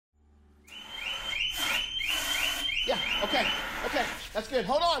Okay, that's good.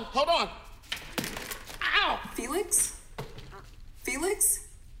 Hold on. Ow! Felix? Felix?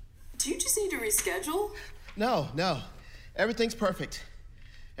 Do you just need to reschedule? No. Everything's perfect.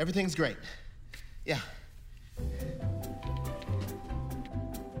 Everything's great. Yeah.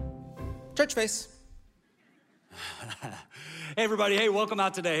 Church face. Hey everybody, hey, welcome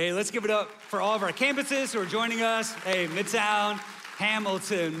out today. Hey, let's give it up for all of our campuses who are joining us. Hey, Midtown,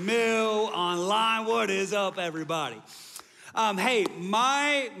 Hamilton, Mill, online, what is up, everybody? Hey,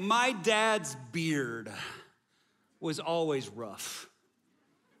 my dad's beard was always rough,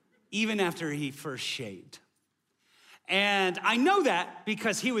 even after he first shaved. And I know that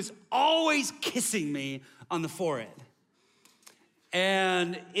because he was always kissing me on the forehead.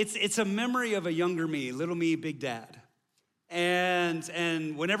 And it's a memory of a younger me, little me, big dad.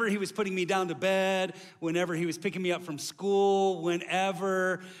 And whenever he was putting me down to bed, whenever he was picking me up from school,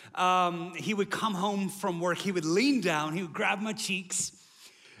 whenever he would come home from work, he would lean down, he would grab my cheeks,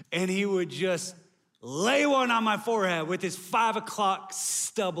 and he would just lay one on my forehead with his 5 o'clock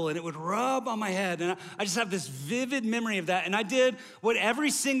stubble, and it would rub on my head. And I just have this vivid memory of that. And I did what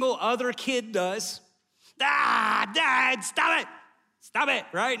every single other kid does. Dad, stop it,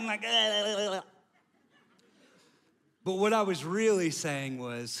 right? And like, But what I was really saying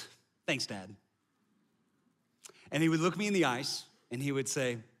was, thanks, Dad. And he would look me in the eyes and he would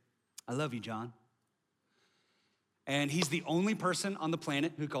say, I love you, John. And he's the only person on the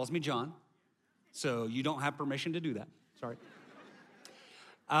planet who calls me John. So you don't have permission to do that, sorry.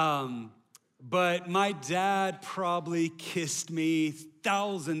 But my dad probably kissed me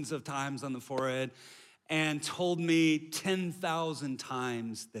thousands of times on the forehead and told me 10,000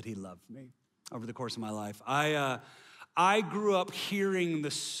 times that he loved me over the course of my life. I grew up hearing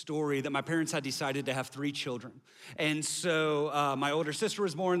the story that my parents had decided to have 3 children. And so my older sister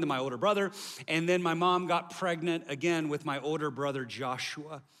was born, then my older brother, and then my mom got pregnant again with my older brother,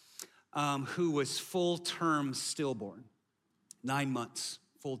 Joshua, who was full-term stillborn, 9 months,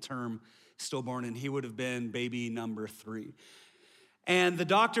 full-term stillborn, and he would have been baby number 3. And the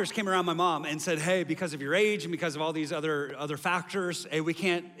doctors came around my mom and said, hey, because of your age and because of all these other factors, hey, we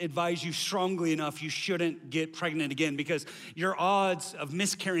can't advise you strongly enough. You shouldn't get pregnant again because your odds of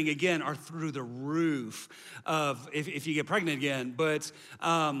miscarrying again are through the roof of if you get pregnant again. But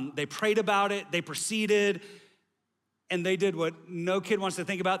they prayed about it, they proceeded, and they did what no kid wants to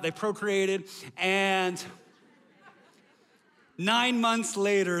think about. They procreated, and 9 months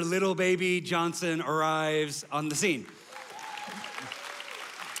later, little baby Johnson arrives on the scene.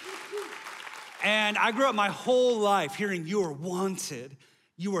 And I grew up my whole life hearing you are wanted,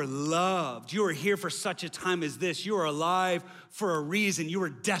 you are loved, you are here for such a time as this, you are alive for a reason, you were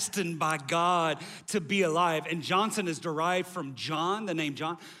destined by God to be alive. And Johnson is derived from John, the name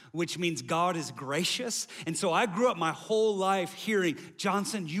John, which means God is gracious. And so I grew up my whole life hearing,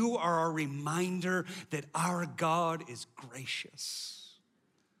 Johnson, you are a reminder that our God is gracious.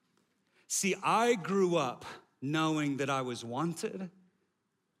 See, I grew up knowing that I was wanted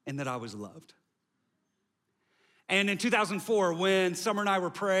and that I was loved. And in 2004, when Summer and I were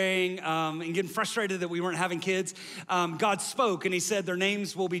praying and getting frustrated that we weren't having kids, God spoke and he said their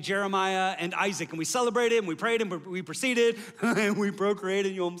names will be Jeremiah and Isaac. And we celebrated and we prayed and we proceeded and we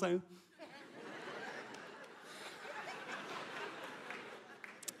procreated, you know what I'm saying?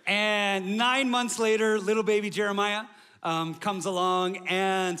 And 9 months later, little baby Jeremiah comes along,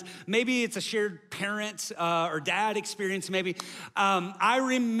 and maybe it's a shared parent or dad experience, maybe. I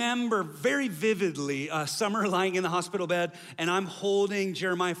remember very vividly Summer lying in the hospital bed, and I'm holding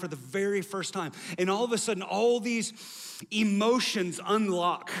Jeremiah for the very first time. And all of a sudden, all these emotions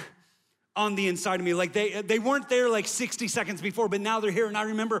unlock on the inside of me. Like they weren't there like 60 seconds before, but now they're here. And I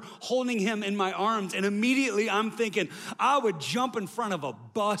remember holding him in my arms, and immediately I'm thinking, I would jump in front of a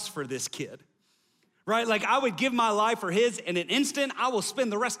bus for this kid. Right? Like I would give my life for his in an instant. I will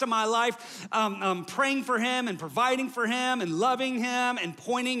spend the rest of my life praying for him and providing for him and loving him and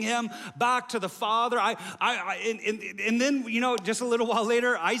pointing him back to the Father. And then, you know, just a little while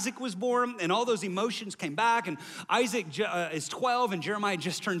later, Isaac was born and all those emotions came back, and Isaac is 12 and Jeremiah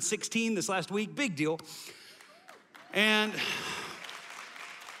just turned 16 this last week. Big deal. And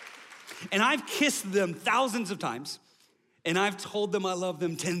I've kissed them thousands of times, and I've told them I love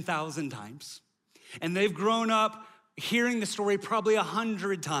them 10,000 times. And they've grown up hearing the story probably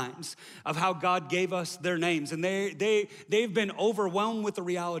 100 times of how God gave us their names. And they've been overwhelmed with the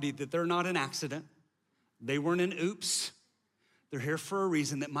reality that they're not an accident. They weren't an oops. They're here for a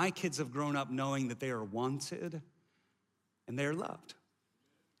reason, that my kids have grown up knowing that they are wanted and they are loved.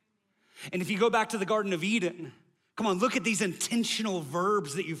 And if you go back to the Garden of Eden, Come on, look at these intentional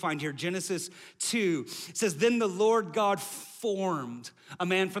verbs that you find here. Genesis 2 says, then the Lord God formed a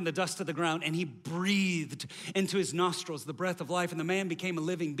man from the dust of the ground, and he breathed into his nostrils the breath of life, and the man became a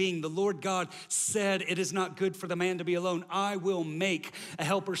living being. The Lord God said, it is not good for the man to be alone. I will make a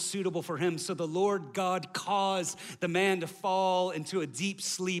helper suitable for him. So the Lord God caused the man to fall into a deep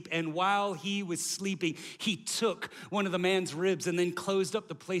sleep, and while he was sleeping, he took one of the man's ribs and then closed up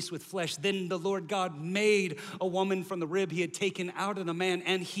the place with flesh. Then the Lord God made a woman from the rib he had taken out of the man,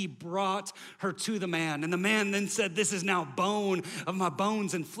 and he brought her to the man. And the man then said, this is now bone of my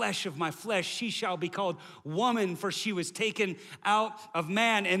bones and flesh of my flesh. She shall be called woman, for she was taken out of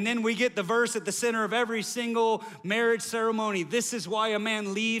man. And then we get the verse at the center of every single marriage ceremony. This is why a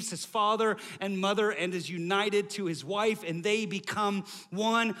man leaves his father and mother and is united to his wife, and they become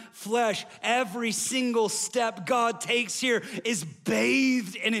one flesh. Every single step God takes here is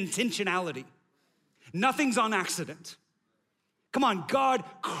bathed in intentionality. Nothing's on accident. Come on, God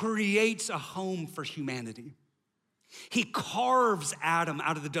creates a home for humanity. He carves Adam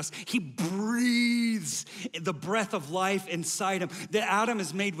out of the dust. He breathes the breath of life inside him. That Adam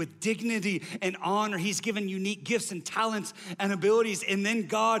is made with dignity and honor. He's given unique gifts and talents and abilities. And then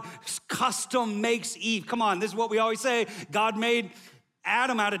God custom makes Eve. Come on, this is what we always say. God made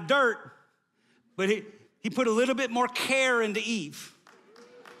Adam out of dirt, but he put a little bit more care into Eve.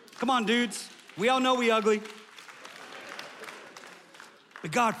 Come on, dudes. We all know we ugly.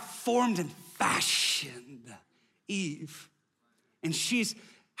 But God formed and fashioned Eve. And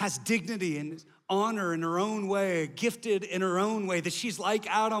has dignity and honor in her own way, gifted in her own way, that she's like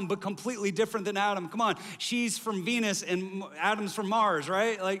Adam, but completely different than Adam. Come on, she's from Venus and Adam's from Mars,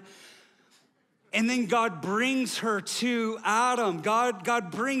 right? And then God brings her to Adam.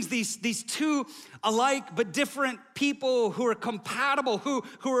 God brings these two alike but different people who are compatible, who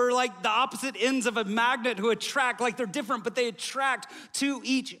are like the opposite ends of a magnet, who attract, like they're different, but they attract to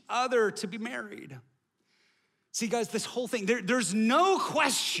each other to be married. See, guys, this whole thing, there's no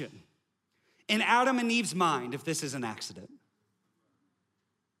question in Adam and Eve's mind if this is an accident.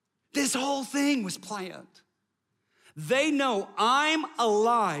 This whole thing was planned. They know I'm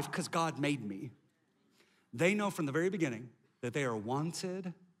alive because God made me. They know from the very beginning that they are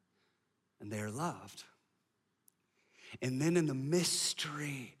wanted and they are loved. And then in the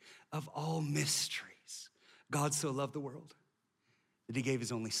mystery of all mysteries, God so loved the world that he gave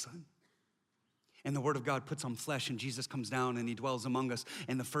his only son. And the word of God puts on flesh, and Jesus comes down and he dwells among us.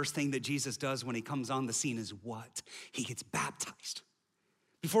 And the first thing that Jesus does when he comes on the scene is what? He gets baptized.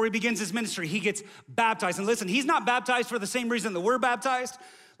 Before he begins his ministry, he gets baptized. And listen, he's not baptized for the same reason that we're baptized.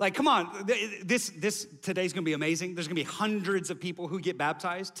 Like, come on, this today's gonna be amazing. There's gonna be hundreds of people who get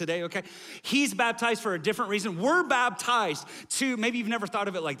baptized today, okay? He's baptized for a different reason. We're baptized to, maybe you've never thought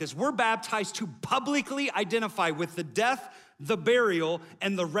of it like this, we're baptized to publicly identify with the death, the burial,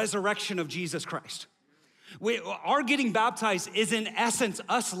 and the resurrection of Jesus Christ. Our getting baptized is in essence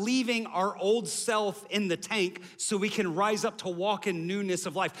us leaving our old self in the tank so we can rise up to walk in newness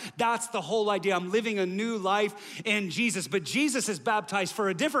of life. That's the whole idea. I'm living a new life in Jesus. But Jesus is baptized for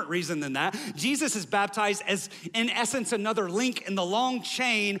a different reason than that. Jesus is baptized as, in essence, another link in the long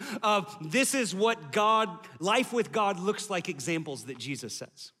chain of this is what life with God looks like, examples that Jesus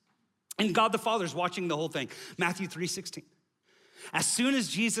says. And God the Father's watching the whole thing. Matthew 3:16. As soon as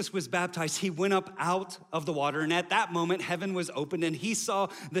Jesus was baptized, he went up out of the water, and at that moment, heaven was opened, and he saw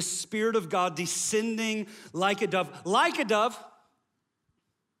the Spirit of God descending like a dove. Like a dove.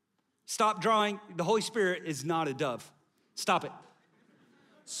 Stop drawing. The Holy Spirit is not a dove. Stop it.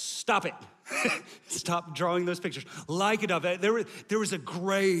 Stop it. Stop drawing those pictures. Like a dove. There was a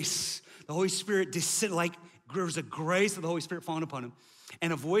grace. The Holy Spirit descended, like there was a grace of the Holy Spirit falling upon him.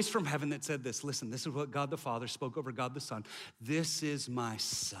 And a voice from heaven that said this, listen, this is what God the Father spoke over God the Son. This is my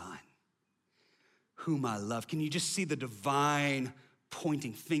Son, whom I love. Can you just see the divine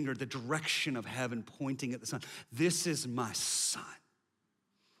pointing finger, the direction of heaven pointing at the Son? This is my Son,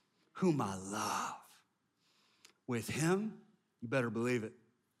 whom I love. With him, you better believe it,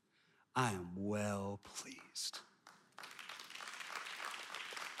 I am well pleased.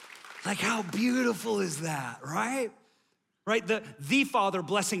 Like, how beautiful is that, right? Right, the Father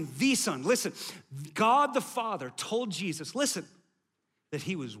blessing the Son. Listen, God the Father told Jesus, listen, that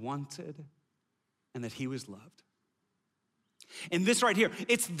he was wanted and that he was loved. And this right here,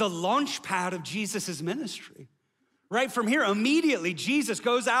 it's the launch pad of Jesus' ministry. Right from here, immediately, Jesus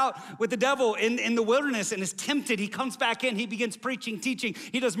goes out with the devil in the wilderness and is tempted. He comes back in, he begins preaching, teaching.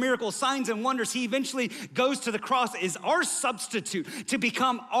 He does miracles, signs, and wonders. He eventually goes to the cross, is our substitute to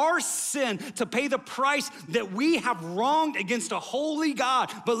become our sin, to pay the price that we have wronged against a holy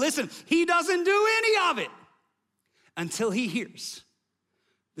God. But listen, he doesn't do any of it. until he hears,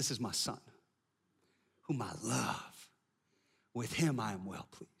 this is my son, whom I love. With him I am well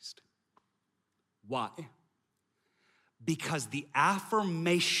pleased. Why? Because the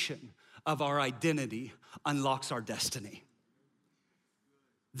affirmation of our identity unlocks our destiny.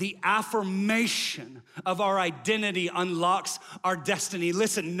 The affirmation of our identity unlocks our destiny.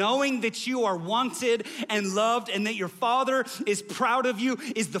 Listen, knowing that you are wanted and loved and that your Father is proud of you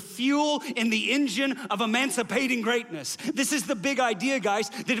is the fuel in the engine of emancipating greatness. This is the big idea, guys,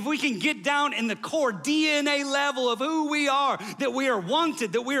 that if we can get down in the core DNA level of who we are, that we are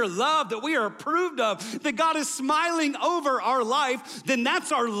wanted, that we are loved, that we are approved of, that God is smiling over our life, then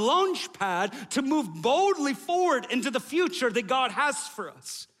that's our launch pad to move boldly forward into the future that God has for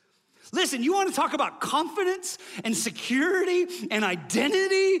us. Listen, you want to talk about confidence and security and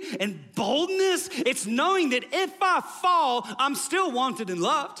identity and boldness? It's knowing that if I fall, I'm still wanted and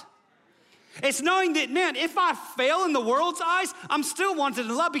loved. It's knowing that, man, if I fail in the world's eyes, I'm still wanted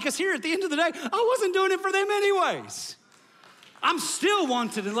and loved, because here at the end of the day, I wasn't doing it for them anyways. I'm still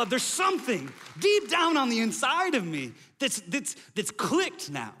wanted and loved. There's something deep down on the inside of me that's clicked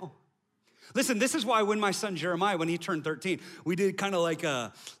now. Listen, this is why when my son Jeremiah, when he turned 13, we did kind of like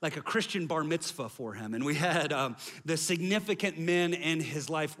a Christian bar mitzvah for him. And we had the significant men in his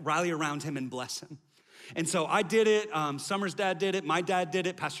life rally around him and bless him. And so I did it, Summer's dad did it, my dad did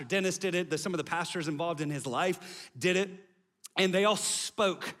it, Pastor Dennis did it, some of the pastors involved in his life did it. And they all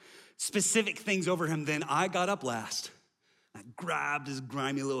spoke specific things over him. Then I got up last. I grabbed his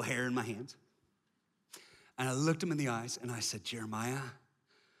grimy little hair in my hands. And I looked him in the eyes and I said, Jeremiah,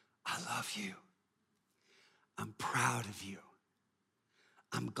 I love you. I'm proud of you.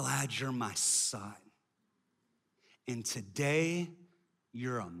 I'm glad you're my son. And today,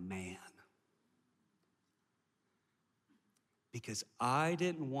 you're a man. Because I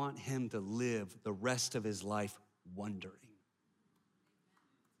didn't want him to live the rest of his life wondering.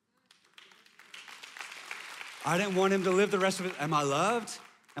 I didn't want him to live the rest of it. Am I loved?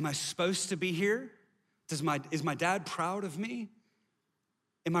 Am I supposed to be here? Is my dad proud of me?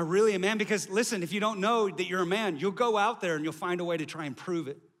 Am I really a man? Because listen, if you don't know that you're a man, you'll go out there and you'll find a way to try and prove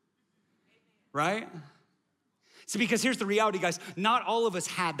it, right? See, because here's the reality, guys. Not all of us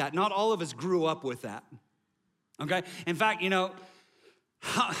had that. Not all of us grew up with that, okay? In fact,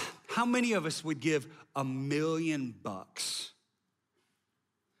 how many of us would give $1 million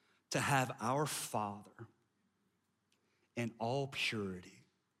to have our Father in all purity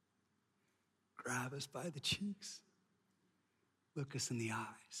grab us by the cheeks, look us in the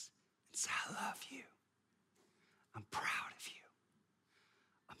eyes, and say, I love you. I'm proud of you.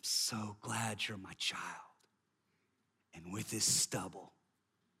 I'm so glad you're my child. And with this stubble,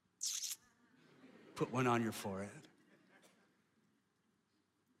 put one on your forehead.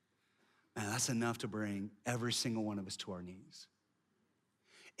 Man, that's enough to bring every single one of us to our knees.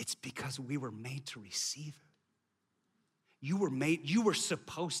 It's because we were made to receive it. You were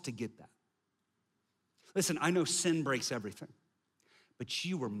supposed to get that. Listen, I know sin breaks everything, but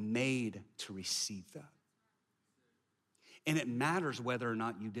you were made to receive that. And it matters whether or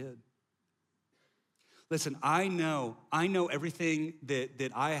not you did. Listen, I know everything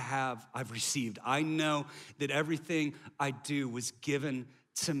that I've received. I know that everything I do was given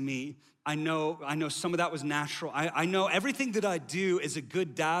to me. I know some of that was natural. I know everything that I do as a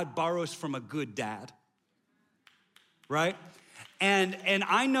good dad borrows from a good dad, right? And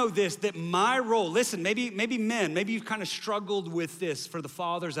I know this, that my role, listen, maybe men, maybe you've kind of struggled with this for the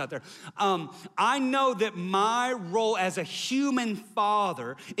fathers out there. I know that my role as a human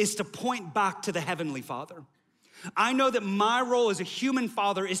father is to point back to the Heavenly Father. I know that my role as a human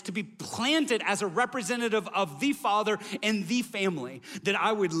father is to be planted as a representative of the Father and the family, that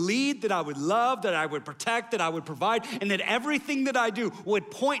I would lead, that I would love, that I would protect, that I would provide, and that everything that I do would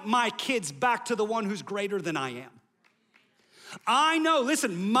point my kids back to the one who's greater than I am. I know,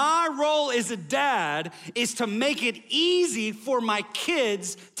 listen, my role as a dad is to make it easy for my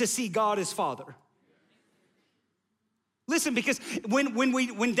kids to see God as Father. Listen, because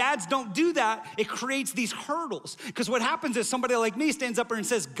when dads don't do that, it creates these hurdles. Because what happens is somebody like me stands up there and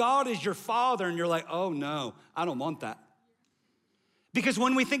says, God is your Father, and you're like, oh no, I don't want that. Because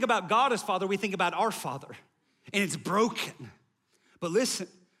when we think about God as Father, we think about our Father, and it's broken. But listen,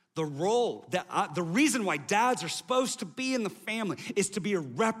 the reason why dads are supposed to be in the family is to be a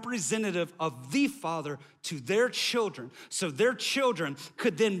representative of the Father to their children, so their children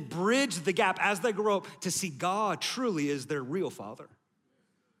could then bridge the gap as they grow up to see God truly as their real Father.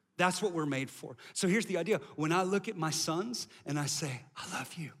 That's what we're made for. So here's the idea. When I look at my sons and I say, I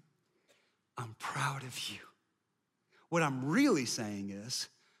love you, I'm proud of you, what I'm really saying is,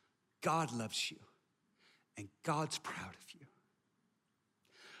 God loves you and God's proud of you.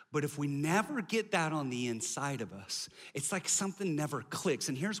 But if we never get that on the inside of us, it's like something never clicks.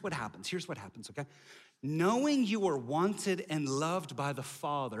 And here's what happens, okay? Knowing you are wanted and loved by the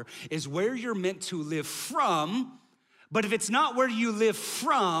Father is where you're meant to live from, but if it's not where you live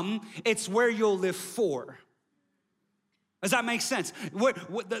from, it's where you'll live for. Does that make sense?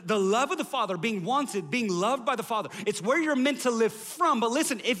 The love of the Father, being wanted, being loved by the Father, it's where you're meant to live from. But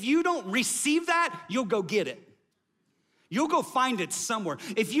listen, if you don't receive that, you'll go get it. You'll go find it somewhere.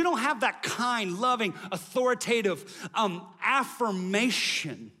 If you don't have that kind, loving, authoritative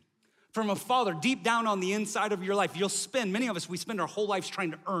affirmation from a Father deep down on the inside of your life, many of us, we spend our whole lives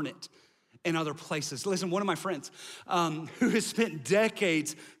trying to earn it in other places. Listen, one of my friends who has spent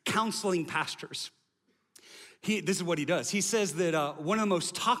decades counseling pastors, this is what he does. He says that one of the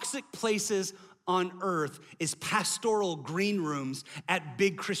most toxic places on earth is pastoral green rooms at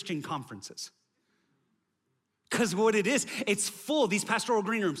big Christian conferences. Because what it is, it's full, these pastoral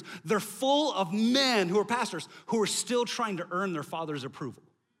green rooms, they're full of men who are pastors who are still trying to earn their Father's approval.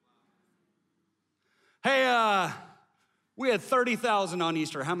 Hey, we had 30,000 on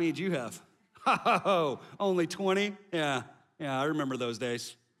Easter. How many did you have? Oh, only 20? Yeah, I remember those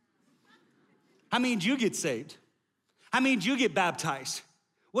days. How many did you get saved? How many did you get baptized?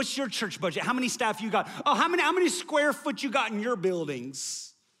 What's your church budget? How many staff you got? Oh, how many square foot you got in your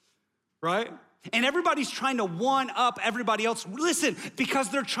buildings, right? And everybody's trying to one up everybody else. Listen, because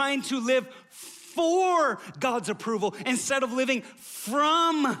they're trying to live for God's approval instead of living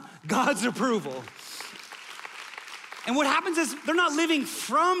from God's approval. And what happens is they're not living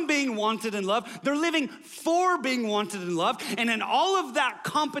from being wanted and loved, they're living for being wanted and loved. And in all of that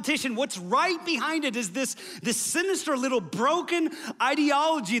competition, what's right behind it is this sinister little broken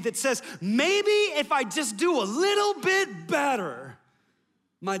ideology that says, maybe if I just do a little bit better,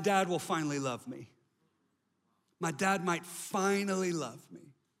 my dad will finally love me. My dad might finally love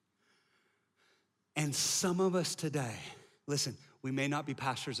me. And some of us today, listen, we may not be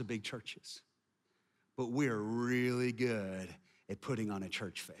pastors of big churches, but we're really good at putting on a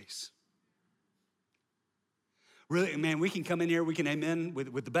church face. Really, man, we can come in here, we can amen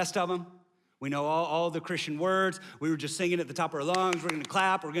with the best of them. We know all the Christian words. We were just singing at the top of our lungs. We're gonna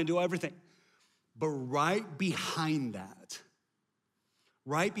clap, we're gonna do everything. But right behind that,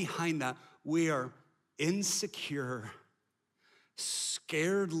 we are insecure,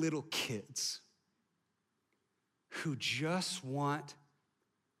 scared little kids who just want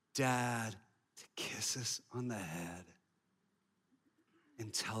dad to kiss us on the head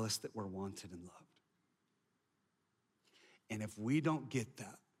and tell us that we're wanted and loved. And if we don't get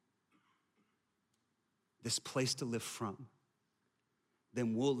that, this place to live from,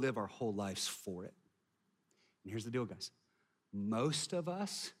 then we'll live our whole lives for it. And here's the deal, guys. Most of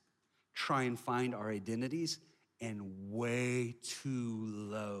us try and find our identities in way too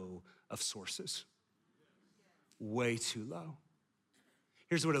low of sources. Way too low.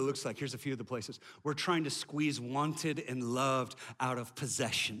 Here's what it looks like. Here's a few of the places. We're trying to squeeze wanted and loved out of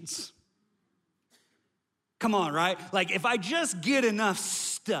possessions. Come on, right? Like if I just get enough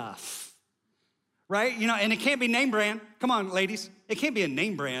stuff, right? You know, and it can't be name brand. Come on, ladies. It can't be a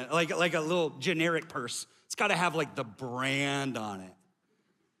name brand, like a little generic purse. It's gotta have like the brand on it,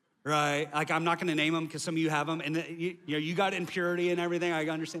 right? Like I'm not gonna name them because some of you have them and you got impurity and everything, I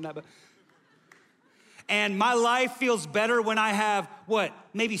understand that, but. And my life feels better when I have,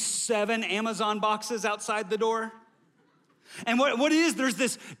 maybe 7 Amazon boxes outside the door? And what it is, there's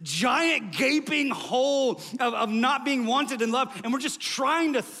this giant gaping hole of not being wanted and loved, and we're just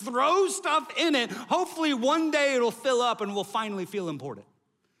trying to throw stuff in it. Hopefully one day it'll fill up and we'll finally feel important.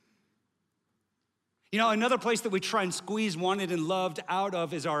 You know, another place that we try and squeeze wanted and loved out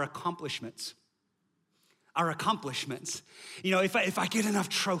of is our accomplishments. Our accomplishments. You know, if I get enough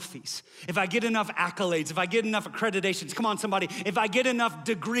trophies, if I get enough accolades, if I get enough accreditations, come on somebody, if I get enough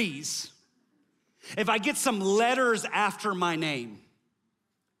degrees, if I get some letters after my name,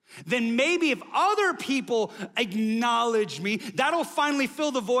 then maybe if other people acknowledge me, that'll finally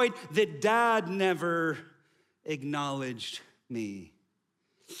fill the void that dad never acknowledged me.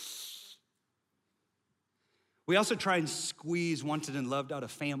 We also try and squeeze wanted and loved out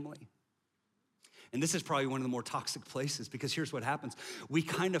of family. And this is probably one of the more toxic places because here's what happens. We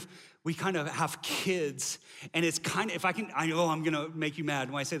kind of have kids and it's kind of, I know I'm gonna make you mad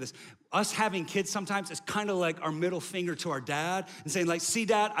when I say this. Us having kids sometimes is kind of like our middle finger to our dad and saying like, see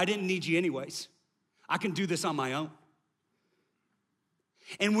dad, I didn't need you anyways. I can do this on my own.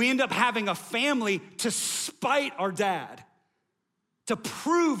 And we end up having a family to spite our dad, to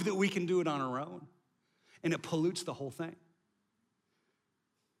prove that we can do it on our own. And it pollutes the whole thing.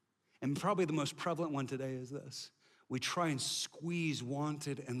 And probably the most prevalent one today is this. We try and squeeze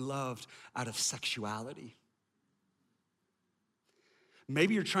wanted and loved out of sexuality.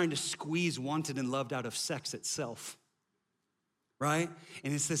 Maybe you're trying to squeeze wanted and loved out of sex itself, right?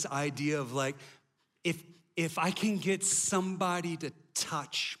 And it's this idea of like, if I can get somebody to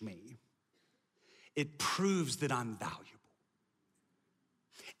touch me, it proves that I'm valuable.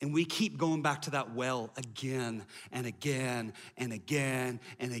 And we keep going back to that well again and again and again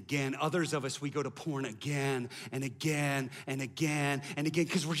and again. Others of us, we go to porn again and again and again and again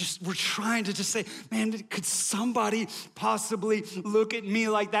because we're trying to just say, man, could somebody possibly look at me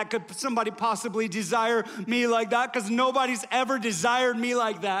like that? Could somebody possibly desire me like that? Because nobody's ever desired me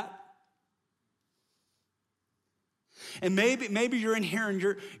like that. And maybe you're in here and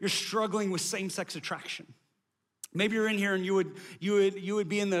you're struggling with same-sex attraction. Maybe you're in here and you would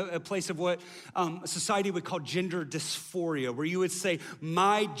be in a place of what society would call gender dysphoria, where you would say,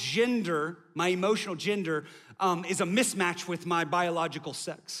 my gender, my emotional gender, is a mismatch with my biological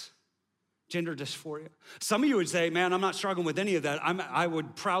sex. Gender dysphoria. Some of you would say, man, I'm not struggling with any of that. I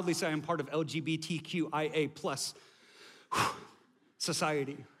would proudly say I'm part of LGBTQIA plus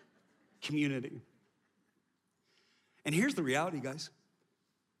society, community. And here's the reality, guys.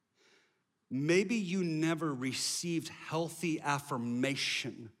 Maybe you never received healthy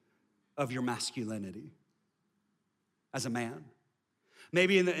affirmation of your masculinity as a man.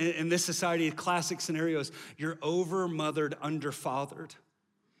 Maybe in this society, classic scenarios, you're over-mothered, under-fathered.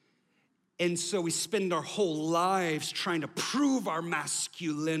 And so we spend our whole lives trying to prove our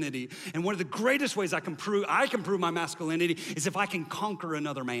masculinity. And one of the greatest ways I can prove my masculinity is if I can conquer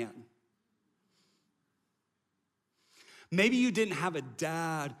another man. Maybe you didn't have a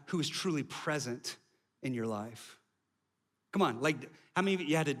dad who was truly present in your life. Come on, like how many of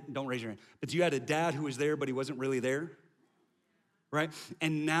you don't raise your hand, but you had a dad who was there, but he wasn't really there, right?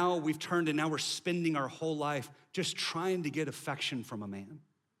 And now we've turned and now we're spending our whole life just trying to get affection from a man.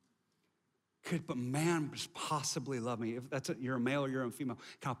 Could but man just possibly love me? If you're a male or you're a female,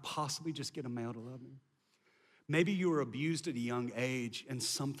 can I possibly just get a male to love me? Maybe you were abused at a young age and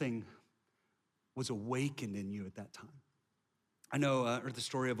something was awakened in you at that time. I know, heard the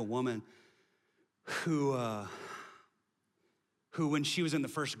story of a woman who when she was in the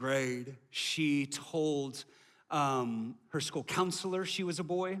first grade, she told her school counselor she was a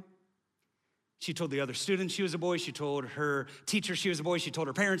boy. She told the other students she was a boy. She told her teacher she was a boy. She told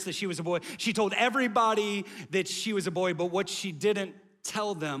her parents that she was a boy. She told everybody that she was a boy, but what she didn't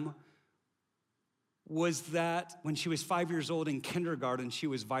tell them was that when she was 5 years old in kindergarten, she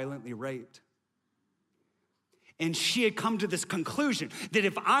was violently raped. And she had come to this conclusion that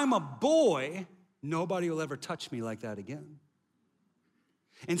if I'm a boy, nobody will ever touch me like that again.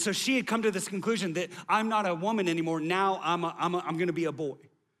 And so she had come to this conclusion that I'm not a woman anymore. Now I'm gonna be a boy.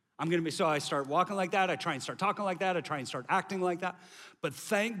 So I start walking like that. I try and start talking like that. I try and start acting like that. But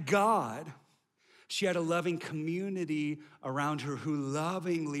thank God she had a loving community around her who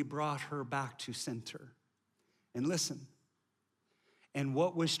lovingly brought her back to center. And listen, and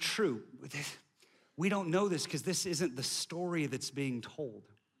what was true, we don't know this because this isn't the story that's being told.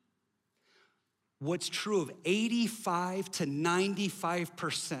 What's true of 85 to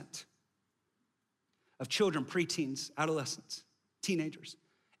 95% of children, preteens, adolescents, teenagers,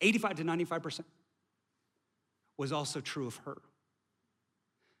 85 to 95% was also true of her.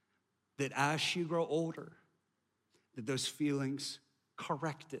 That as she grew older, that those feelings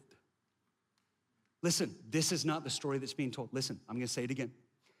corrected. Listen, this is not the story that's being told. Listen, I'm gonna say it again.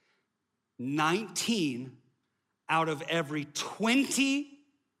 19 out of every 20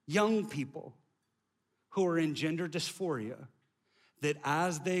 young people who are in gender dysphoria, that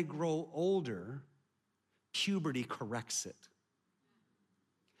as they grow older, puberty corrects it.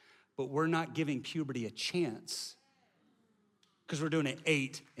 But we're not giving puberty a chance because we're doing it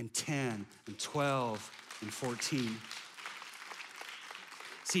 8 and 10 and 12 and 14.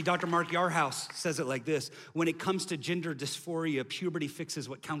 See, Dr. Mark Yarhouse says it like this: when it comes to gender dysphoria, puberty fixes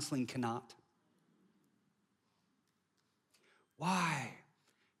what counseling cannot. Why?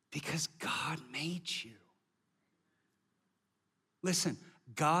 Because God made you. Listen,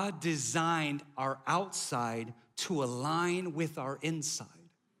 God designed our outside to align with our inside.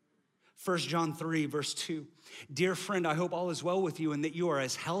 1 John 3, verse 2. Dear friend, I hope all is well with you and that you are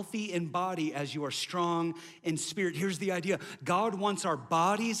as healthy in body as you are strong in spirit. Here's the idea. God wants our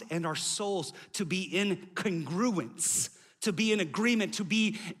bodies and our souls to be in congruence, to be in agreement, to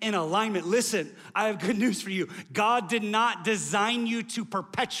be in alignment. Listen, I have good news for you. God did not design you to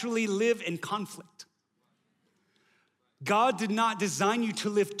perpetually live in conflict. God did not design you to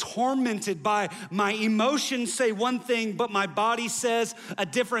live tormented by my emotions say one thing, but my body says a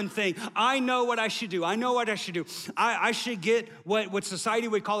different thing. I know what I should do. I know what I should do. I should get what society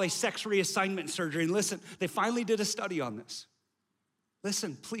would call a sex reassignment surgery. And listen, they finally did a study on this.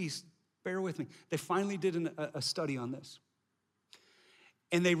 Listen, please, bear with me. They finally did a study on this.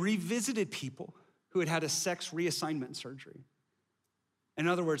 And they revisited people who had had a sex reassignment surgery. In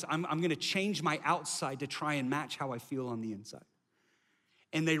other words, I'm gonna change my outside to try and match how I feel on the inside.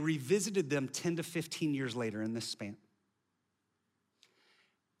 And they revisited them 10 to 15 years later in this span.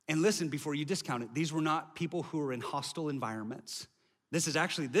 And listen, before you discount it, these were not people who were in hostile environments.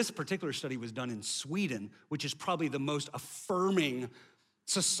 This particular study was done in Sweden, which is probably the most affirming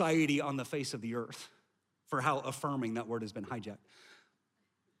society on the face of the earth, for how affirming that word has been hijacked.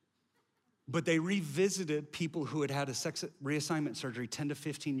 But they revisited people who had had a sex reassignment surgery 10 to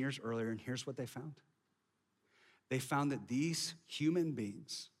 15 years earlier, and here's what they found. They found that these human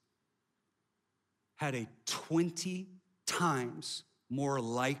beings had a 20 times more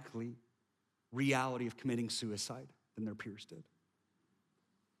likely reality of committing suicide than their peers did.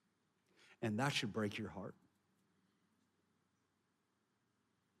 And that should break your heart.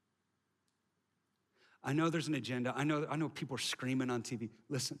 I know there's an agenda. I know people are screaming on TV.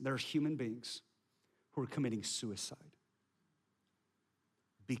 Listen, there are human beings who are committing suicide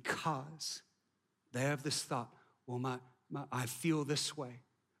because they have this thought, well, I feel this way,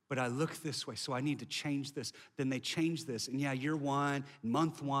 but I look this way, so I need to change this. Then they change this, and yeah, year 1,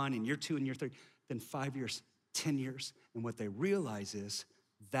 month 1, and year 2, and year 3, then 5 years, 10 years, and what they realize is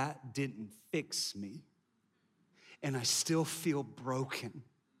that didn't fix me, and I still feel broken.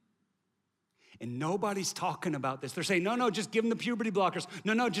 And nobody's talking about this. They're saying, no, just give them the puberty blockers.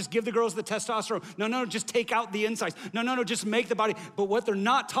 No, just give the girls the testosterone. No, just take out the insides. No, just make the body. But what they're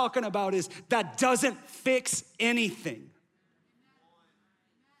not talking about is that doesn't fix anything.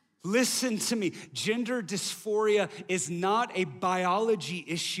 Listen to me. Gender dysphoria is not a biology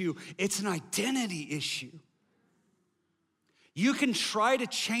issue. It's an identity issue. You can try to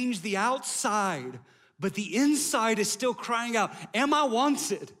change the outside, but the inside is still crying out, am I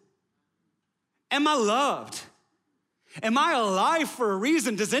wanted? Am I loved? Am I alive for a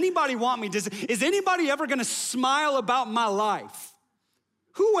reason? Does anybody want me? Is anybody ever gonna smile about my life?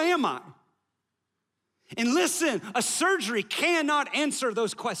 Who am I? And listen, a surgery cannot answer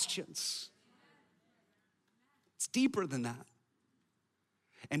those questions. It's deeper than that.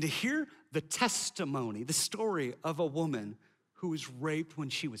 And to hear the testimony, the story of a woman who was raped when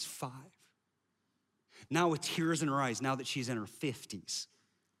she was 5, now with tears in her eyes, now that she's in her 50s,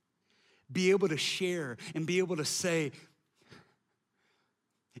 be able to share and be able to say,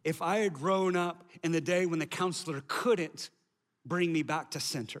 if I had grown up in the day when the counselor couldn't bring me back to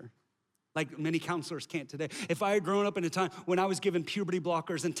center, like many counselors can't today. If I had grown up in a time when I was given puberty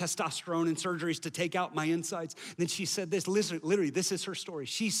blockers and testosterone and surgeries to take out my insides, then she said this, literally, this is her story.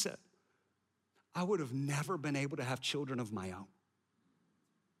 She said, I would have never been able to have children of my own.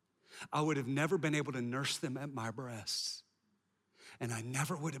 I would have never been able to nurse them at my breasts. And I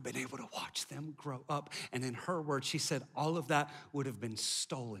never would have been able to watch them grow up. And in her words, she said, all of that would have been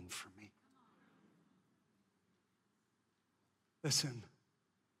stolen from me. Listen,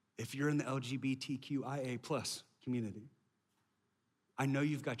 if you're in the LGBTQIA+ community, I know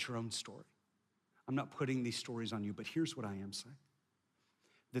you've got your own story. I'm not putting these stories on you, but here's what I am saying.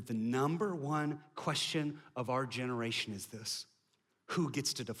 That the number one question of our generation is this: who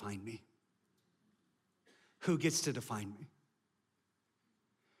gets to define me? Who gets to define me?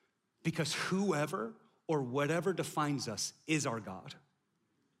 Because whoever or whatever defines us is our God.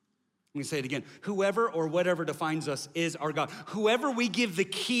 Let me say it again. Whoever or whatever defines us is our God. Whoever we give the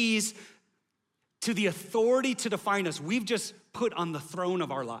keys to the authority to define us, we've just put on the throne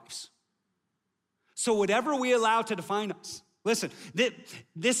of our lives. So whatever we allow to define us, listen,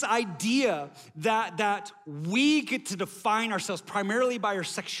 this idea that we get to define ourselves primarily by our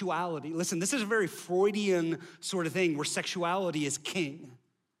sexuality. Listen, this is a very Freudian sort of thing where sexuality is king.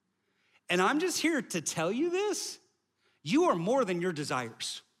 And I'm just here to tell you this: you are more than your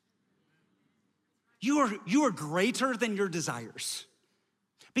desires. You are greater than your desires.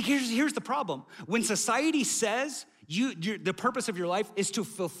 Because here's the problem. When society says the purpose of your life is to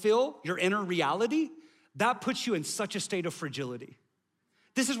fulfill your inner reality, that puts you in such a state of fragility.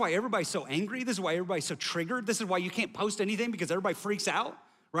 This is why everybody's so angry. This is why everybody's so triggered. This is why you can't post anything, because everybody freaks out,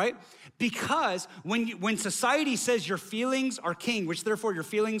 right? Because when society says your feelings are king, which therefore your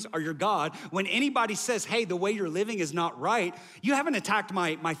feelings are your God, when anybody says, hey, the way you're living is not right, you haven't attacked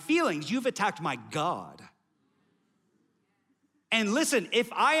my feelings, you've attacked my God. And listen,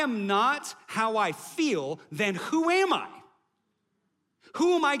 if I am not how I feel, then who am I?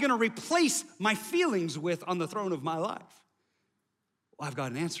 Who am I gonna replace my feelings with on the throne of my life? Well, I've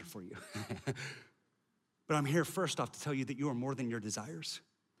got an answer for you. But I'm here first off to tell you that you are more than your desires.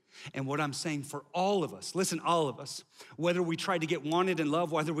 And what I'm saying for all of us, listen, all of us, whether we tried to get wanted and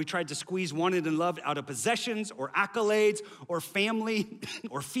loved, whether we tried to squeeze wanted and loved out of possessions or accolades or family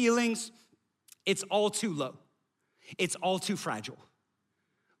or feelings, it's all too low. It's all too fragile.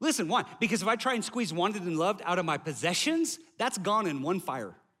 Listen, why? Because if I try and squeeze wanted and loved out of my possessions, that's gone in one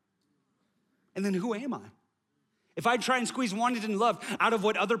fire. And then who am I? If I try and squeeze wanted and loved out of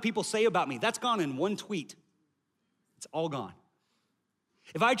what other people say about me, that's gone in one tweet. It's all gone.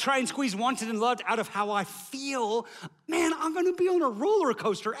 If I try and squeeze wanted and loved out of how I feel, man, I'm gonna be on a roller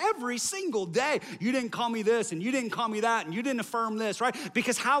coaster every single day. You didn't call me this, and you didn't call me that, and you didn't affirm this, right?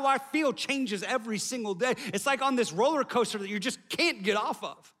 Because how I feel changes every single day. It's like on this roller coaster that you just can't get off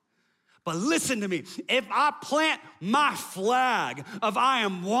of. But listen to me, if I plant my flag of I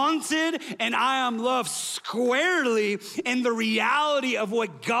am wanted and I am loved squarely in the reality of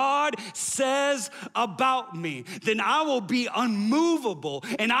what God says about me, then I will be unmovable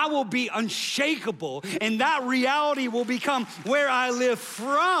and I will be unshakable. And that reality will become where I live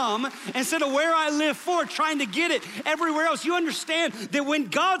from instead of where I live for, trying to get it everywhere else. You understand that when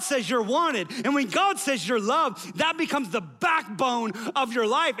God says you're wanted and when God says you're loved, that becomes the backbone of your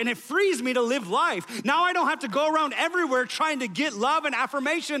life, and it frees me to live life. Now I don't have to go around everywhere trying to get love and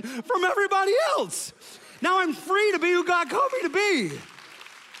affirmation from everybody else. Now I'm free to be who God called me to be.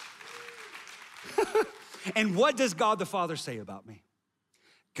 And what does God the Father say about me?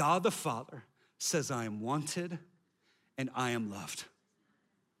 God the Father says I am wanted and I am loved.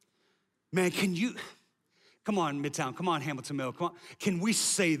 Man, can you, come on Midtown, come on Hamilton Mill, come on. Can we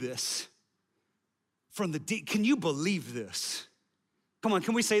say this from the deep? Can you believe this? Come on,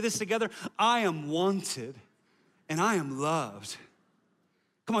 can we say this together? I am wanted and I am loved.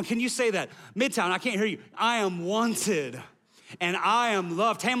 Come on, can you say that? Midtown, I can't hear you. I am wanted and I am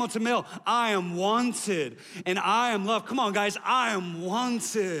loved. Hamilton Mill, I am wanted and I am loved. Come on, guys, I am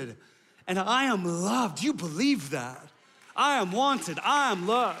wanted and I am loved. Do you believe that? I am wanted, I am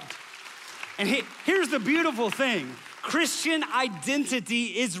loved. And here's the beautiful thing. Christian identity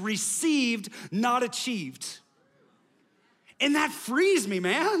is received, not achieved. And that frees me,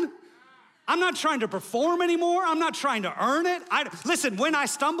 man. I'm not trying to perform anymore. I'm not trying to earn it. Listen, when I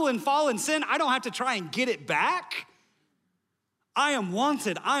stumble and fall in sin, I don't have to try and get it back. I am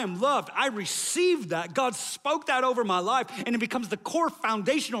wanted, I am loved. I received that. God spoke that over my life, and it becomes the core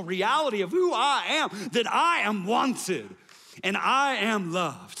foundational reality of who I am, that I am wanted and I am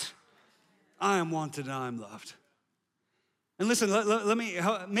loved. I am wanted and I am loved. And listen, let me,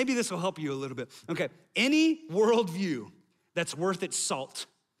 maybe this will help you a little bit. Okay, any worldview that's worth its salt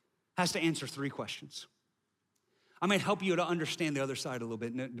has to answer 3 questions. I might help you to understand the other side a little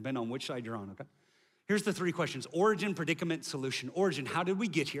bit, depending on which side you're on, okay? Here's the 3 questions. Origin, predicament, solution. Origin, how did we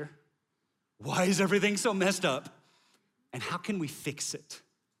get here? Why is everything so messed up? And how can we fix it?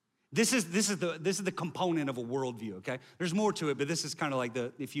 This is the component of a worldview, okay? There's more to it, but this is kind of like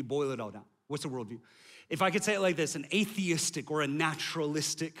if you boil it all down. What's a worldview? If I could say it like this, an atheistic or a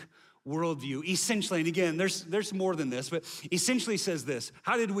naturalistic worldview, essentially, and again, there's more than this, but essentially says this: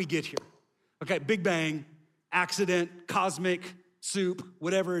 how did we get here? Okay, Big Bang, accident, cosmic soup,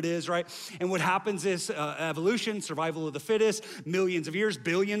 whatever it is, right? And what happens is evolution, survival of the fittest, millions of years,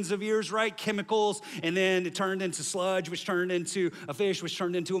 billions of years, right? Chemicals, and then it turned into sludge, which turned into a fish, which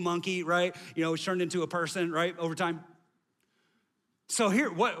turned into a monkey, right? You know, which turned into a person, right? Over time. So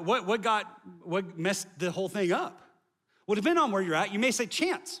here, what messed the whole thing up? Well, depending on where you're at, you may say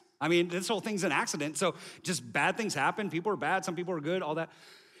chance. I mean, this whole thing's an accident. So just bad things happen. People are bad, some people are good, all that.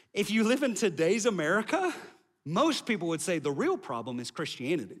 If you live in today's America, most people would say the real problem is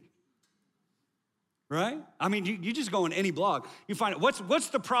Christianity, right? I mean, you just go on any blog, you find it. What's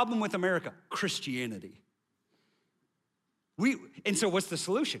the problem with America? Christianity. And so what's the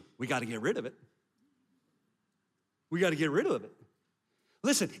solution? We got to get rid of it. We got to get rid of it.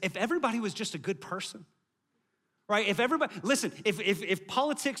 Listen, if everybody was just a good person, right? If everybody, listen, if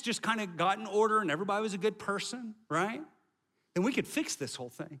politics just kind of got in order and everybody was a good person, right? Then we could fix this whole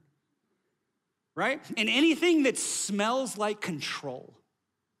thing, right? And anything that smells like control,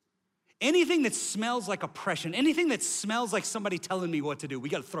 anything that smells like oppression, anything that smells like somebody telling me what to do, we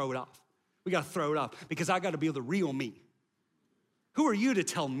gotta throw it off. We gotta throw it off because I gotta be the real me. Who are you to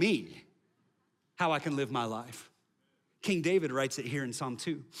tell me how I can live my life? King David writes it here in Psalm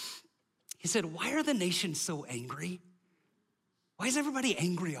 2. He said, why are the nations so angry? Why is everybody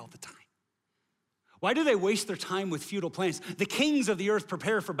angry all the time? Why do they waste their time with futile plans? The kings of the earth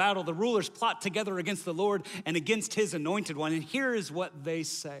prepare for battle. The rulers plot together against the Lord and against his anointed one. And here is what they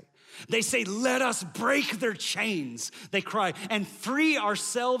say. They say, let us break their chains, they cry, and free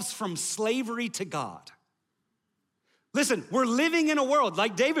ourselves from slavery to God. Listen, we're living in a world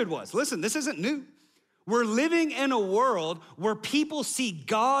like David was. Listen, this isn't new. We're living in a world where people see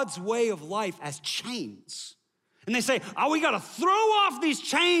God's way of life as chains. And they say, oh, we gotta throw off these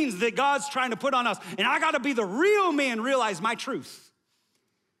chains that God's trying to put on us. And I gotta be the real me and realize my truth.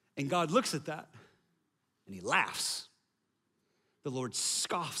 And God looks at that and he laughs. The Lord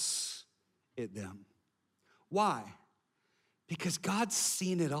scoffs at them. Why? Because God's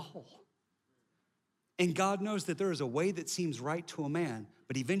seen it all. And God knows that there is a way that seems right to a man,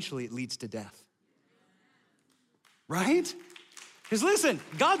 but eventually it leads to death. Right? Because listen,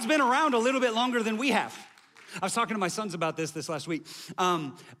 God's been around a little bit longer than we have. I was talking to my sons about this last week.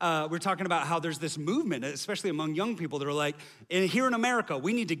 We're talking about how there's this movement, especially among young people, that are like, here in America,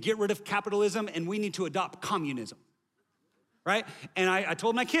 we need to get rid of capitalism and we need to adopt communism, right? And I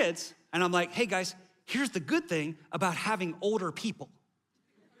told my kids, and I'm like, hey guys, here's the good thing about having older people.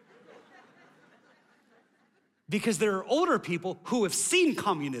 Because there are older people who have seen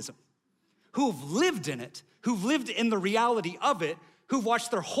communism, who've lived in it, who've lived in the reality of it, who've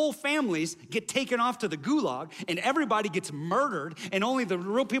watched their whole families get taken off to the gulag and everybody gets murdered and only the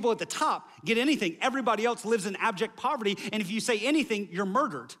real people at the top get anything. Everybody else lives in abject poverty, and if you say anything, you're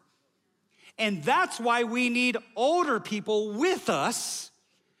murdered. And that's why we need older people with us,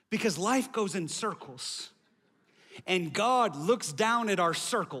 because life goes in circles. And God looks down at our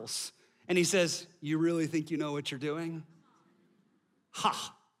circles and he says, you really think you know what you're doing?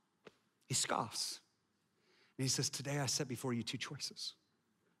 Ha! He scoffs. And he says, today I set before you two choices,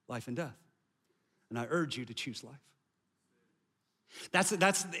 life and death. And I urge you to choose life. That's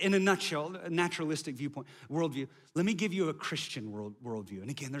in a nutshell, a naturalistic worldview. Let me give you a Christian worldview.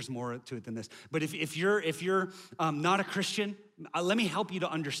 And again, there's more to it than this. But if you're not a Christian, let me help you to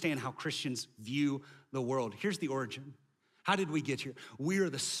understand how Christians view the world. Here's the origin. How did we get here? We are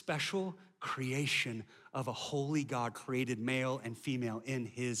the special creation of a holy God, created male and female in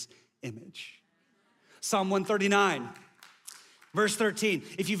his image. Psalm 139, verse 13.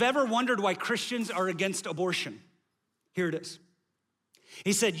 If you've ever wondered why Christians are against abortion, here it is.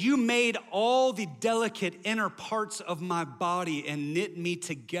 He said, you made all the delicate inner parts of my body and knit me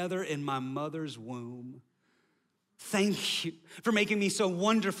together in my mother's womb. Thank you for making me so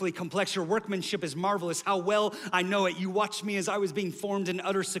wonderfully complex. Your workmanship is marvelous. How well I know it. You watched me as I was being formed in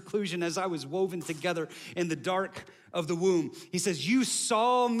utter seclusion, as I was woven together in the dark of the womb. He says, you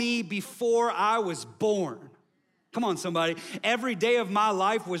saw me before I was born. Come on, somebody. Every day of my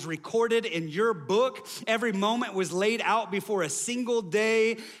life was recorded in your book. Every moment was laid out before a single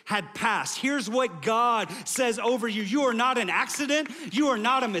day had passed. Here's what God says over you. You are not an accident. You are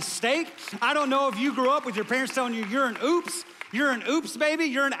not a mistake. I don't know if you grew up with your parents telling you you're an oops. You're an oops, baby.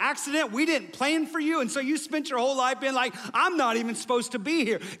 You're an accident. We didn't plan for you. And so you spent your whole life being like, I'm not even supposed to be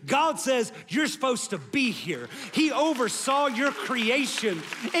here. God says you're supposed to be here. He oversaw your creation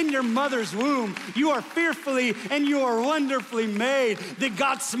in your mother's womb. You are fearfully and you are wonderfully made. That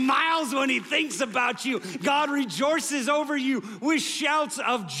God smiles when he thinks about you. God rejoices over you with shouts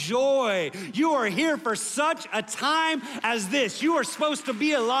of joy. You are here for such a time as this. You are supposed to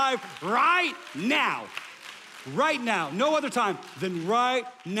be alive right now. Right now, no other time than right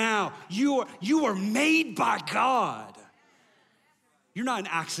now. You are made by God. You're not an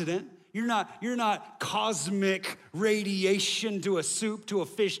accident. You're not cosmic radiation to a soup, to a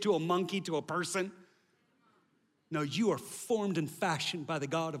fish, to a monkey, to a person. No, you are formed and fashioned by the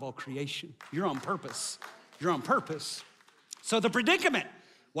God of all creation. You're on purpose. You're on purpose. So the predicament,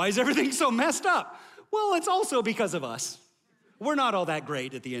 why is everything so messed up? Well, it's also because of us. We're not all that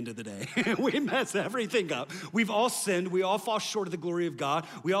great at the end of the day. We mess everything up. We've all sinned. We all fall short of the glory of God.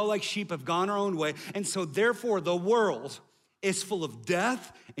 We all, like sheep, have gone our own way. And so therefore, the world is full of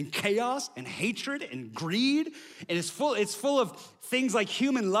death and chaos and hatred and greed. And it's full of things like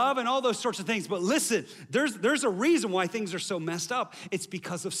human love and all those sorts of things. But listen, there's a reason why things are so messed up. It's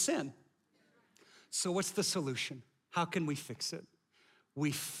because of sin. So what's the solution? How can we fix it?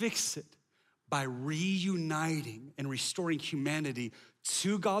 We fix it by reuniting and restoring humanity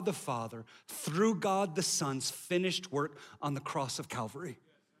to God the Father through God the Son's finished work on the cross of Calvary.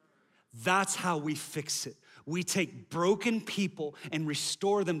 That's how we fix it. We take broken people and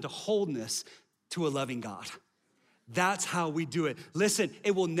restore them to wholeness to a loving God. That's how we do it. Listen,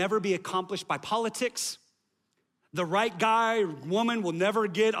 it will never be accomplished by politics. The right guy or woman will never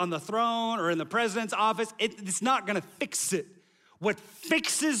get on the throne or in the president's office. It's not gonna fix it. What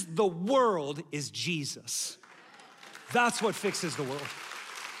fixes the world is Jesus. That's what fixes the world.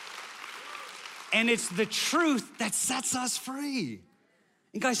 And it's the truth that sets us free.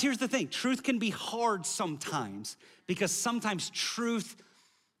 And guys, here's the thing. Truth can be hard sometimes because sometimes truth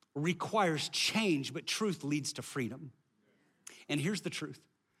requires change, but truth leads to freedom. And here's the truth,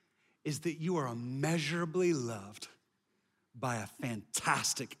 is that you are immeasurably loved by a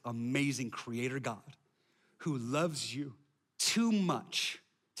fantastic, amazing creator God who loves you too much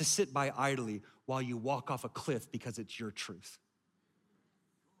to sit by idly while you walk off a cliff because it's your truth.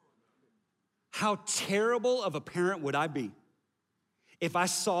 How terrible of a parent would I be if I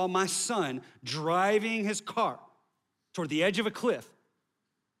saw my son driving his car toward the edge of a cliff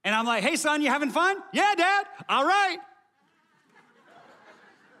and I'm like, hey son, you having fun? Yeah, Dad, all right.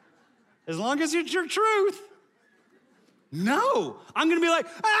 As long as it's your truth. No, I'm gonna be like,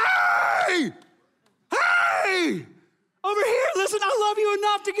 hey, over here, listen, I love you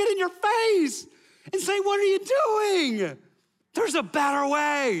enough to get in your face and say, what are you doing? There's a better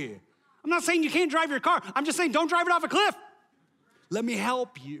way. I'm not saying you can't drive your car. I'm just saying don't drive it off a cliff. Let me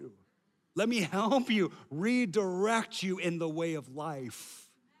help you. Let me help you redirect you in the way of life.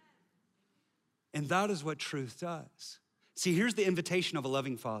 And that is what truth does. See, here's the invitation of a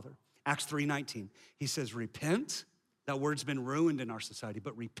loving father. Acts 3:19. He says, repent. That word's been ruined in our society,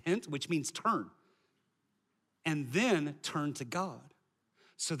 but repent, which means turn. And then turn to God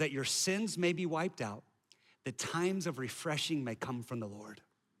so that your sins may be wiped out, that times of refreshing may come from the Lord.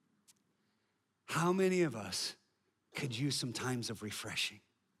 How many of us could use some times of refreshing?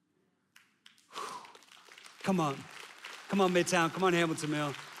 Whew. Come on, Midtown, come on, Hamilton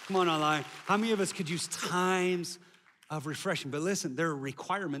Mill, come on online. How many of us could use times of refreshing? But listen, there are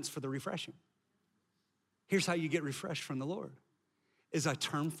requirements for the refreshing. Here's how you get refreshed from the Lord, is I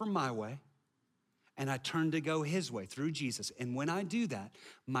turn from my way and I turn to go his way through Jesus. And when I do that,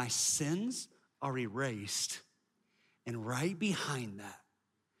 my sins are erased. And right behind that,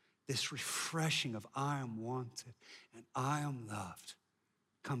 this refreshing of I am wanted and I am loved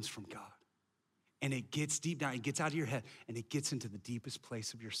comes from God. And it gets deep down, it gets out of your head, and it gets into the deepest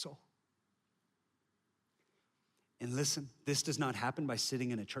place of your soul. And listen, this does not happen by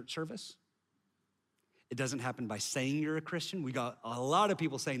sitting in a church service. It doesn't happen by saying you're a Christian. We got a lot of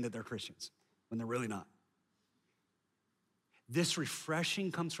people saying that they're Christians when they're really not. This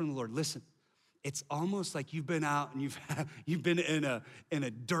refreshing comes from the Lord. Listen, it's almost like you've been out and you've been in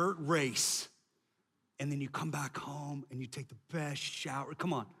a dirt race, and then you come back home and you take the best shower.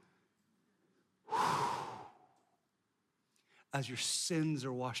 Come on. As your sins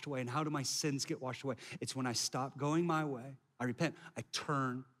are washed away. And how do my sins get washed away? It's when I stop going my way, I repent, I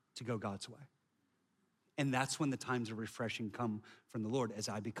turn to go God's way. And that's when the times of refreshing come from the Lord as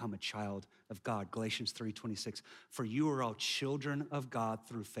I become a child of God. Galatians 3:26, for you are all children of God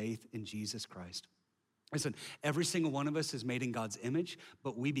through faith in Jesus Christ. Listen, every single one of us is made in God's image,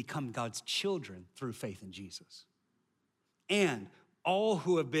 but we become God's children through faith in Jesus. And all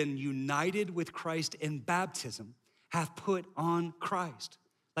who have been united with Christ in baptism have put on Christ,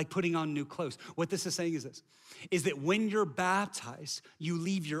 like putting on new clothes. What this is saying is this, is that when you're baptized, you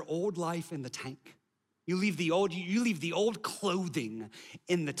leave your old life in the tank. You leave the old clothing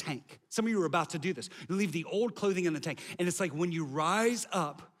in the tank. Some of you are about to do this. You leave the old clothing in the tank. And it's like when you rise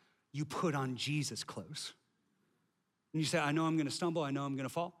up, you put on Jesus clothes. And you say, I know I'm gonna stumble, I know I'm gonna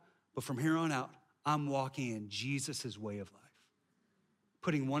fall, but from here on out, I'm walking in Jesus' way of life.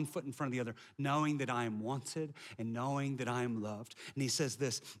 Putting one foot in front of the other, knowing that I am wanted and knowing that I am loved. And he says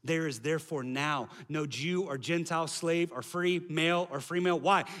this, there is therefore now no Jew or Gentile, slave or free, male or female.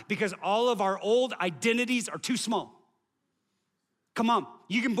 Why? Because all of our old identities are too small. Come on,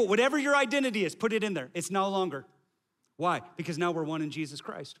 you can put whatever your identity is, put it in there. It's no longer. Why? Because now we're one in Jesus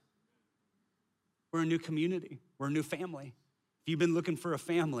Christ. We're a new community, we're a new family. If you've been looking for a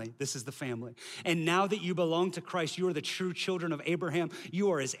family, this is the family. And now that you belong to Christ, you are the true children of Abraham.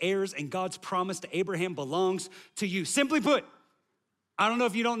 You are his heirs, and God's promise to Abraham belongs to you. Simply put, I don't know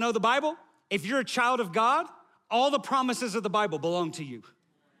if you don't know the Bible. If you're a child of God, all the promises of the Bible belong to you.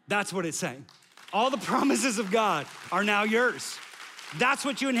 That's what it's saying. All the promises of God are now yours. That's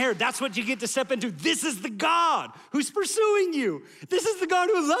what you inherit. That's what you get to step into. This is the God who's pursuing you. This is the God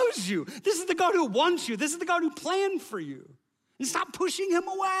who loves you. This is the God who wants you. This is the God who planned for you. And stop pushing him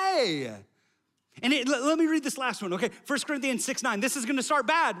away. And let me read this last one, okay? 1 Corinthians 6:9. This is gonna start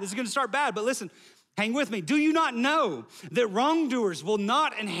bad. But listen, hang with me. Do you not know that wrongdoers will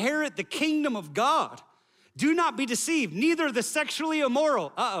not inherit the kingdom of God? Do not be deceived, neither the sexually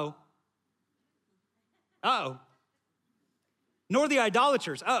immoral. nor the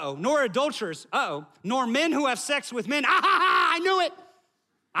idolaters, nor adulterers, nor men who have sex with men. I knew it.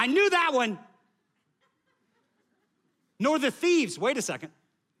 I knew that one. Nor the thieves, wait a second,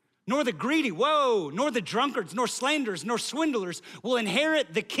 nor the greedy, nor the drunkards, nor slanderers, nor swindlers will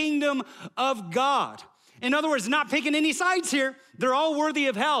inherit the kingdom of God. In other words, not picking any sides here. They're all worthy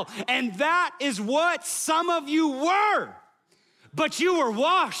of hell. And that is what some of you were. But you were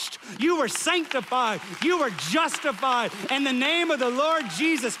washed, you were sanctified, you were justified in the name of the Lord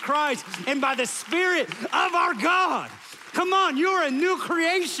Jesus Christ and by the Spirit of our God. Come on, you're a new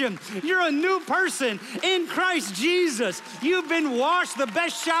creation. You're a new person in Christ Jesus. You've been washed, the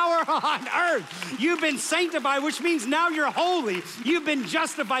best shower on earth. You've been sanctified, which means now you're holy. You've been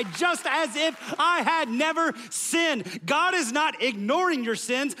justified just as if I had never sinned. God is not ignoring your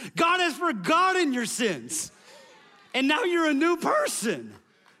sins. God has forgotten your sins. And now you're a new person.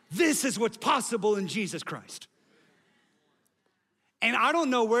 This is what's possible in Jesus Christ. And I don't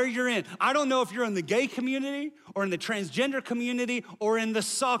know where you're in. I don't know if you're in the gay community or in the transgender community or in the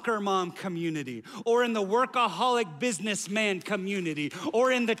soccer mom community or in the workaholic businessman community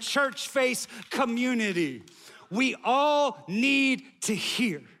or in the church face community. We all need to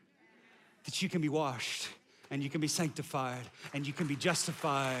hear that you can be washed and you can be sanctified and you can be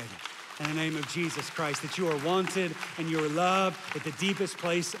justified in the name of Jesus Christ, that you are wanted and you are loved at the deepest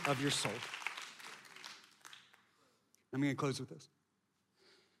place of your soul. I'm gonna close with this.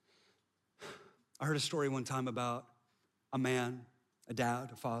 I heard a story one time about a man, a dad,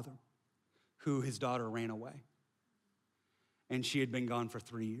 a father, who his daughter ran away. And she had been gone for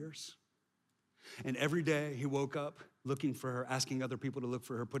 3 years. And every day he woke up looking for her, asking other people to look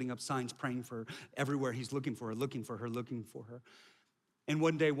for her, putting up signs, praying for her. Everywhere he's looking for her, looking for her, looking for her. And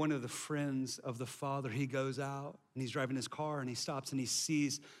one day, one of the friends of the father, he goes out and he's driving his car and he stops and he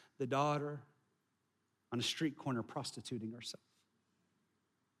sees the daughter on a street corner prostituting herself.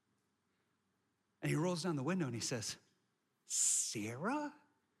 And he rolls down the window and he says, Sarah?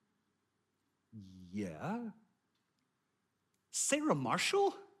 Yeah. Sarah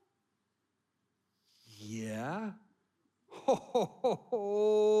Marshall? Yeah.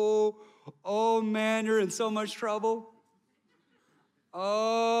 Oh man, you're in so much trouble.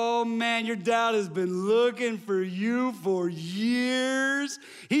 Oh man, your dad has been looking for you for years.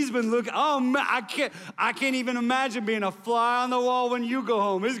 He's been looking, oh man, I can't even imagine being a fly on the wall when you go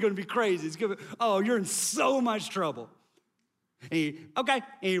home. It's gonna be crazy. You're in so much trouble. And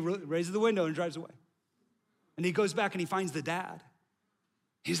he raises the window and drives away. And he goes back and he finds the dad.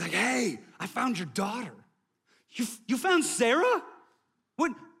 He's like, hey, I found your daughter. You found Sarah?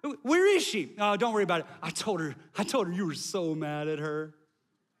 Where is she? Oh, don't worry about it. I told her you were so mad at her.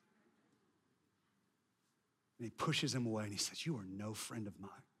 And he pushes him away and he says, you are no friend of mine.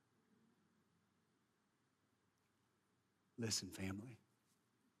 Listen, family.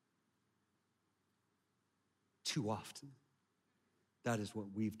 Too often, that is what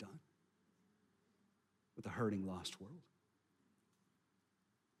we've done with a hurting, lost world.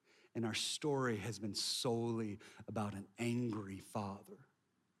 And our story has been solely about an angry father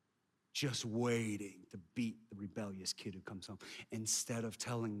just waiting to beat the rebellious kid who comes home, instead of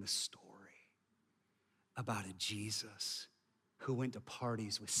telling the story about a Jesus who went to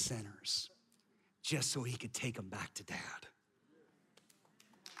parties with sinners just so he could take them back to dad.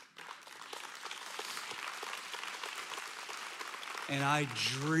 And I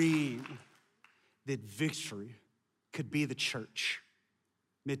dream that Victory could be the church.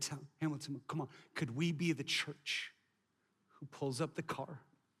 Midtown, Hamilton, come on. Could we be the church who pulls up the car,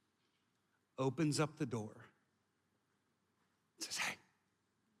 opens up the door, says, hey,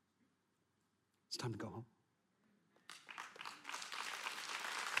 it's time to go home.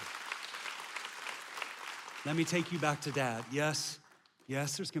 Let me take you back to dad. Yes,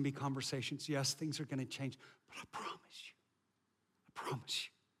 there's gonna be conversations. Yes, things are gonna change, but I promise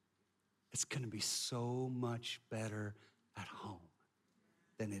you, it's gonna be so much better at home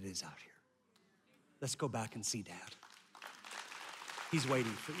than it is out here. Let's go back and see dad. He's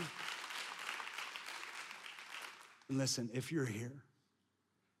waiting for you. And listen, if you're here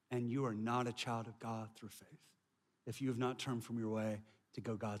and you are not a child of God through faith, if you have not turned from your way to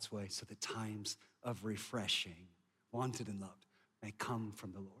go God's way so the times of refreshing, wanted and loved, may come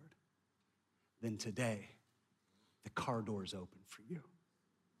from the Lord, then today the car door is open for you.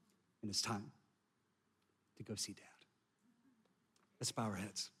 And it's time to go see dad. Let's bow our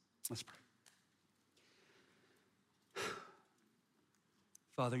heads. Let's pray.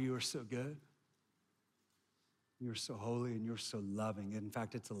 Father, you are so good. You're so holy and you're so loving. In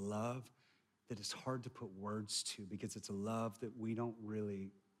fact, it's a love that is hard to put words to because it's a love that we don't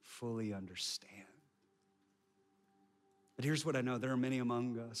really fully understand. But here's what I know. There are many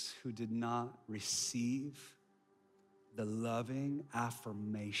among us who did not receive the loving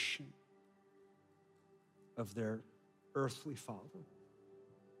affirmation of their earthly father.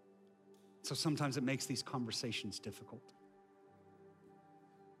 So sometimes it makes these conversations difficult.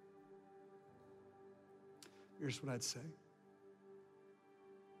 Here's what I'd say.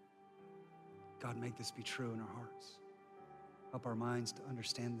 God, make this be true in our hearts. Help our minds to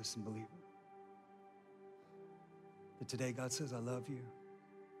understand this and believe it. That today God says, I love you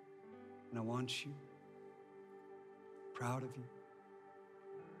and I want you, proud of you.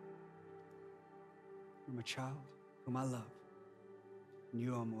 You're my child whom I love, and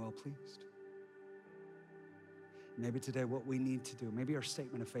you I'm well pleased. Maybe today what we need to do, maybe our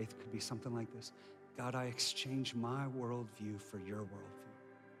statement of faith could be something like this. God, I exchange my worldview for your worldview.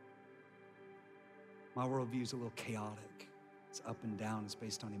 My worldview is a little chaotic. It's up and down. It's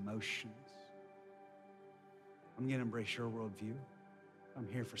based on emotions. I'm gonna embrace your worldview. I'm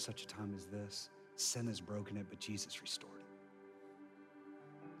here for such a time as this. Sin has broken it, but Jesus restored it.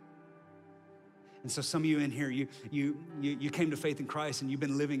 And so some of you in here, you came to faith in Christ and you've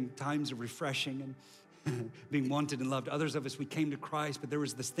been living times of refreshing and being wanted and loved. Others of us, we came to Christ, but there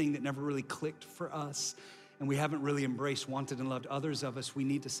was this thing that never really clicked for us, and we haven't really embraced wanted and loved. Others of us, we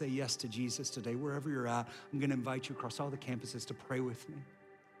need to say yes to Jesus today. Wherever you're at, I'm gonna invite you across all the campuses to pray with me.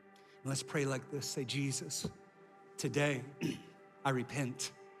 And let's pray like this. Say, Jesus, today I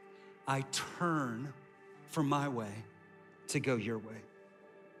repent. I turn from my way to go your way.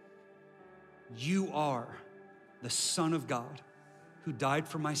 You are the Son of God who died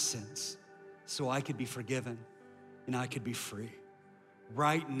for my sins so I could be forgiven and I could be free.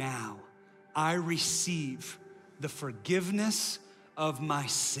 Right now, I receive the forgiveness of my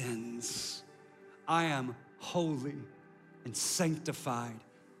sins. I am holy and sanctified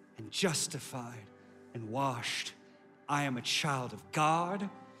and justified and washed. I am a child of God.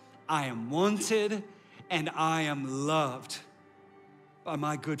 I am wanted and I am loved by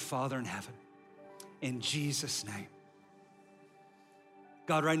my good Father in heaven. In Jesus' name.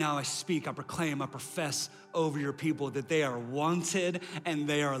 God, right now I speak, I proclaim, I profess over your people that they are wanted and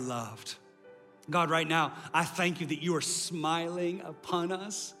they are loved. God, right now, I thank you that you are smiling upon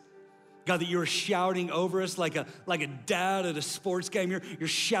us. God, that you are shouting over us like a dad at a sports game. You're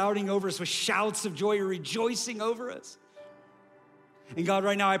shouting over us with shouts of joy. You're rejoicing over us. And God,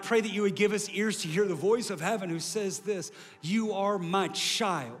 right now, I pray that you would give us ears to hear the voice of heaven who says this, you are my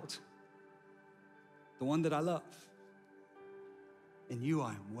child, the one that I love. In you, I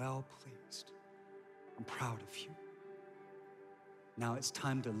am well pleased. I'm proud of you. Now it's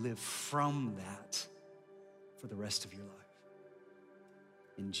time to live from that for the rest of your life.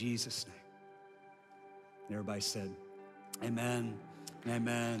 In Jesus' name. And everybody said, amen,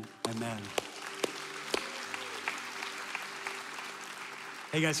 amen, amen.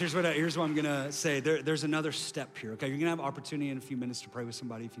 Hey guys, here's what I'm gonna say. There's another step here, okay? You're gonna have opportunity in a few minutes to pray with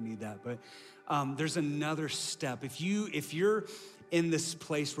somebody if you need that, but there's another step. If you're in this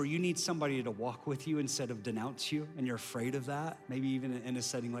place where you need somebody to walk with you instead of denounce you, and you're afraid of that, maybe even in a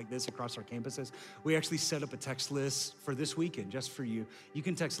setting like this across our campuses, we actually set up a text list for this weekend just for you. You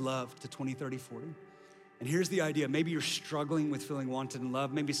can text LOVE to 203040. And here's the idea. Maybe you're struggling with feeling wanted and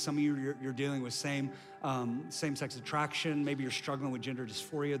loved. Maybe some of you, you're dealing with same-sex attraction. Maybe you're struggling with gender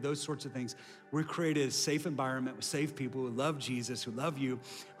dysphoria, those sorts of things. We've created a safe environment with safe people who love Jesus, who love you,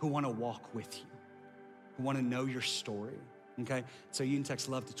 who want to walk with you, who want to know your story, okay? So you can text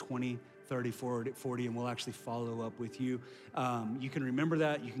LOVE to 203040, and we'll actually follow up with you. You can remember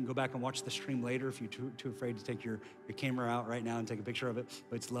that. You can go back and watch the stream later if you're too afraid to take your camera out right now and take a picture of it,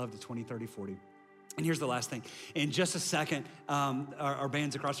 but it's LOVE to 203040. And here's the last thing. In just a second, our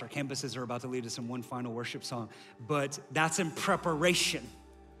bands across our campuses are about to lead us in one final worship song, but that's in preparation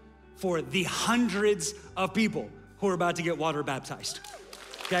for the hundreds of people who are about to get water baptized,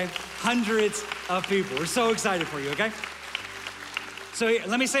 okay? Hundreds of people. We're so excited for you, okay? So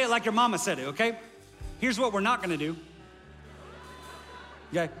let me say it like your mama said it, okay? Here's what we're not gonna do,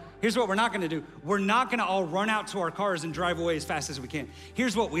 okay? Here's what we're not gonna do. We're not gonna all run out to our cars and drive away as fast as we can.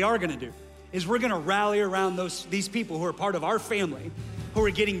 Here's what we are gonna do. Is we're gonna rally around these people who are part of our family who are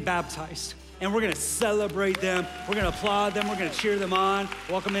getting baptized. And we're gonna celebrate them, we're gonna applaud them, we're gonna cheer them on,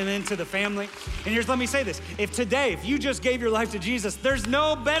 welcome them into the family. And let me say this, if you just gave your life to Jesus, there's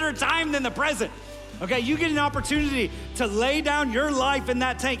no better time than the present, okay? You get an opportunity to lay down your life in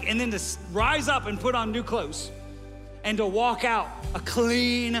that tank and then to rise up and put on new clothes and to walk out a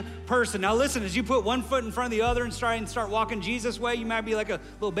clean person. Now listen, as you put one foot in front of the other and start walking Jesus' way, you might be like a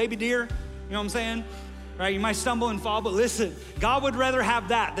little baby deer. You know what I'm saying? right? You might stumble and fall, but listen, God would rather have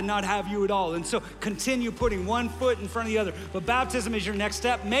that than not have you at all. And so continue putting one foot in front of the other. But baptism is your next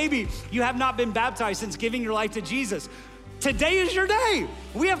step. Maybe you have not been baptized since giving your life to Jesus. Today is your day.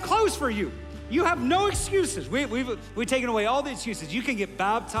 We have clothes for you. You have no excuses. We've taken away all the excuses. You can get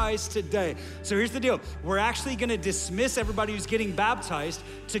baptized today. So here's the deal. We're actually gonna dismiss everybody who's getting baptized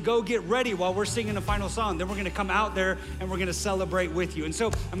to go get ready while we're singing the final song. Then we're gonna come out there and we're gonna celebrate with you. And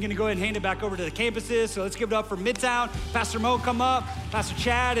so I'm gonna go ahead and hand it back over to the campuses. So let's give it up for Midtown. Pastor Mo, come up. Pastor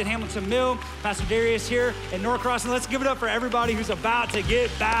Chad at Hamilton Mill. Pastor Darius here at Norcross. And let's give it up for everybody who's about to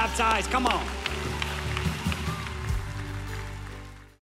get baptized. Come on.